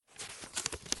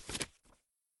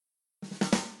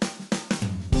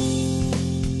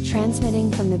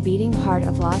Transmitting from the beating heart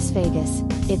of Las Vegas,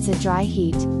 it's a dry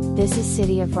heat. This is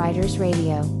City of Writers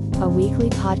Radio, a weekly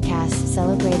podcast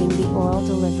celebrating the oral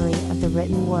delivery of the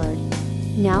written word.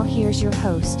 Now here's your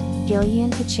host,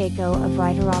 Gillian Pacheco of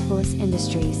Writeropolis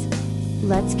Industries.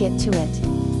 Let's get to it.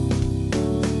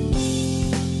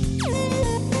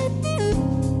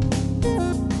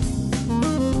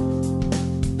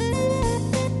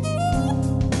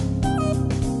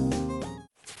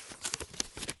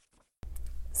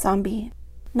 Zombie.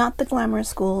 Not the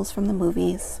glamorous ghouls from the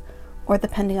movies, or the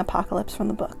pending apocalypse from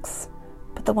the books,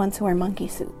 but the ones who wear monkey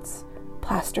suits,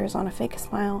 plasters on a fake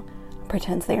smile, and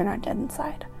pretends they are not dead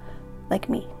inside. Like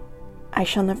me. I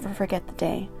shall never forget the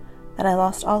day that I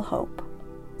lost all hope,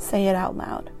 say it out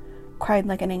loud, cried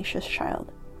like an anxious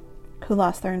child, who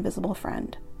lost their invisible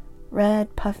friend.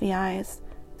 Red, puffy eyes,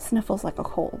 sniffles like a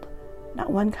cold,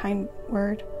 not one kind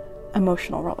word,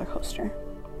 emotional roller coaster.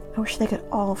 I wish they could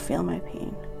all feel my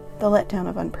pain. The letdown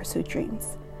of unpursued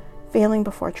dreams, failing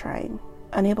before trying,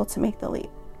 unable to make the leap,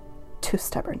 too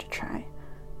stubborn to try,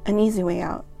 an easy way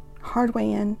out, hard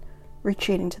way in,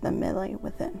 retreating to the melee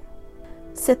within.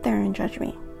 Sit there and judge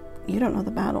me. You don't know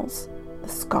the battles, the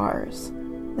scars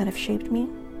that have shaped me,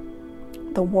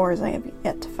 the wars I have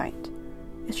yet to fight.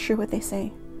 It's true what they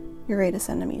say, your greatest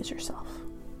enemy is yourself.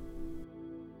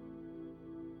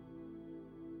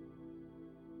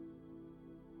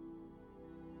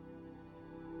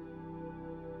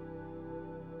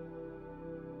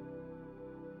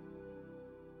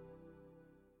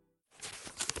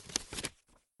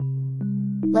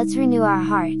 Let's renew our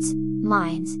hearts,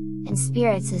 minds, and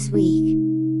spirits this week.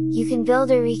 You can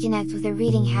build or reconnect with a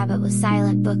reading habit with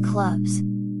silent book clubs.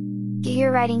 Get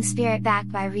your writing spirit back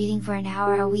by reading for an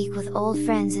hour a week with old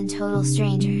friends and total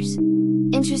strangers.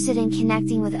 Interested in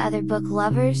connecting with other book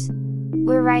lovers?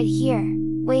 We're right here,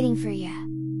 waiting for you.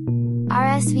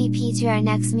 RSVP to our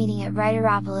next meeting at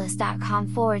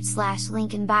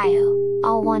writeropolis.com/link in bio,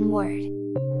 all one word.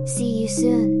 See you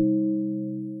soon.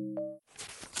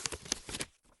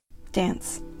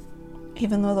 Dance,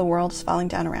 even though the world is falling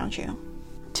down around you.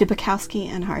 To Bukowski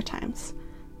and Hard Times.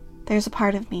 There's a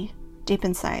part of me, deep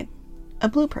inside, a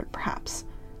bluebird perhaps,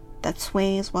 that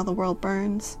sways while the world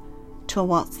burns, to a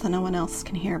waltz that no one else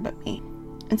can hear but me.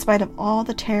 In spite of all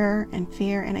the terror and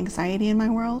fear and anxiety in my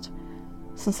world,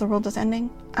 since the world is ending,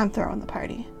 I'm throwing the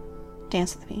party.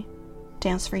 Dance with me.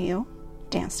 Dance for you.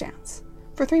 Dance, dance.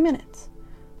 For 3 minutes.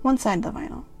 One side of the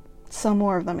vinyl. Sell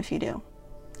more of them if you do.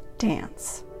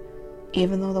 Dance.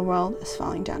 Even though the world is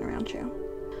falling down around you.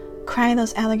 Cry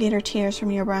those alligator tears from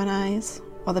your brown eyes,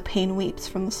 while the pain weeps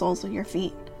from the soles of your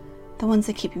feet, the ones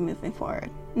that keep you moving forward,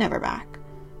 never back.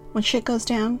 When shit goes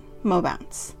down, mo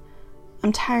bounce.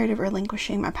 I'm tired of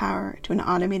relinquishing my power to an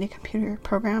automated computer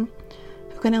program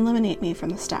who can eliminate me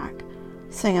from the stack,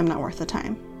 saying I'm not worth the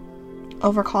time.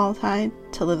 Overqualified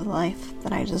to live the life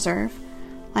that I deserve,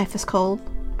 life is cold,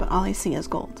 but all I see is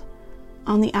gold.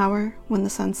 On the hour when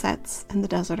the sun sets in the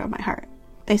desert of my heart.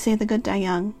 They say the good die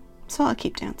young, so I'll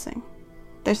keep dancing.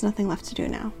 There's nothing left to do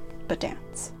now but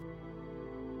dance.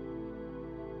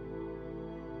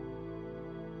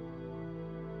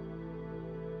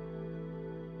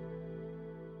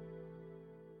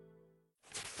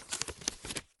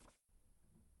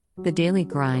 The daily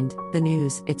grind, the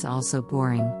news, it's all so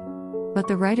boring. But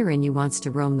the writer in you wants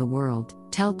to roam the world,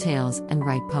 tell tales, and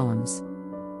write poems.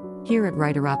 Here at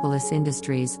Writeropolis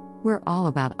Industries, we're all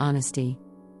about honesty.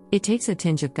 It takes a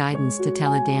tinge of guidance to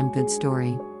tell a damn good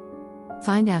story.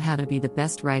 Find out how to be the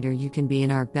best writer you can be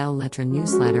in our Belle Lettre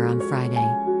newsletter on Friday.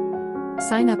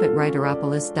 Sign up at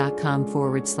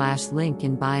writeropolis.com/link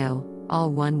in bio, all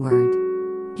one word.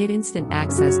 Get instant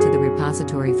access to the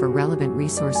repository for relevant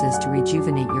resources to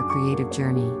rejuvenate your creative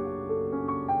journey.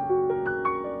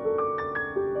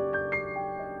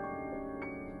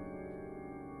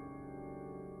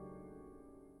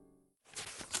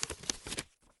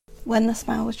 When the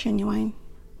smile was genuine.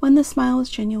 When the smile was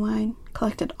genuine,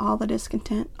 collected all the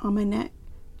discontent on my neck,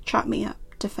 chop me up,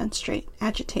 defend straight,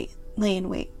 agitate, lay in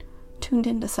wait, tuned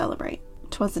in to celebrate.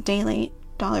 'Twas a day late,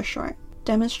 dollar short.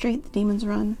 Demonstrate the demons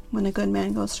run when a good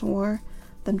man goes to war.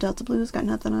 Them Delta Blues got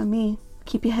nothing on me.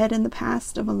 Keep your head in the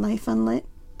past of a life unlit,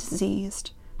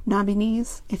 diseased. Knobby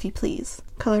knees, if you please,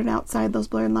 colored outside those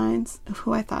blurred lines of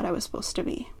who I thought I was supposed to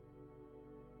be.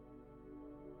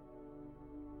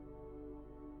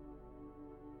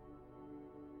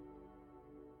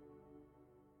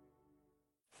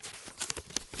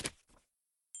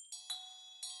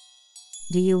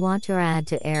 Do you want your ad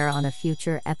to air on a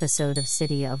future episode of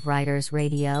City of Writers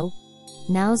Radio?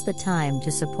 Now's the time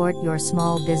to support your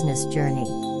small business journey.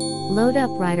 Load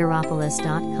up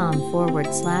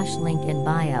writeropolis.com/link in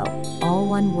bio, all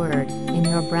one word, in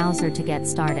your browser to get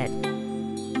started.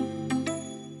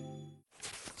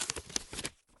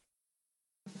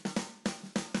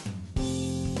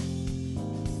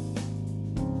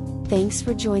 Thanks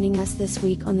for joining us this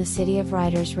week on the City of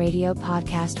Writers Radio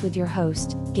podcast with your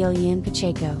host, Gillian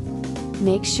Pacheco.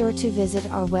 Make sure to visit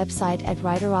our website at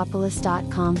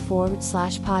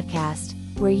writeropolis.com/podcast,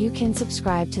 where you can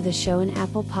subscribe to the show in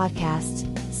Apple Podcasts,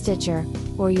 Stitcher,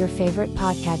 or your favorite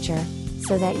podcatcher,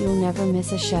 so that you'll never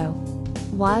miss a show.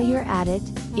 While you're at it,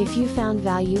 if you found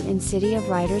value in City of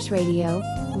Writers Radio,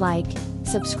 like,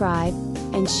 subscribe,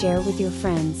 and share with your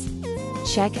friends.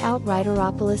 Check out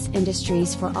Writeropolis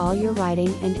Industries for all your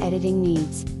writing and editing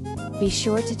needs. Be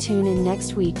sure to tune in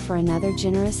next week for another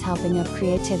generous helping of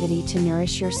creativity to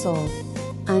nourish your soul.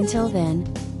 Until then,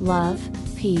 love,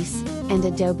 peace, and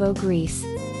adobo grease.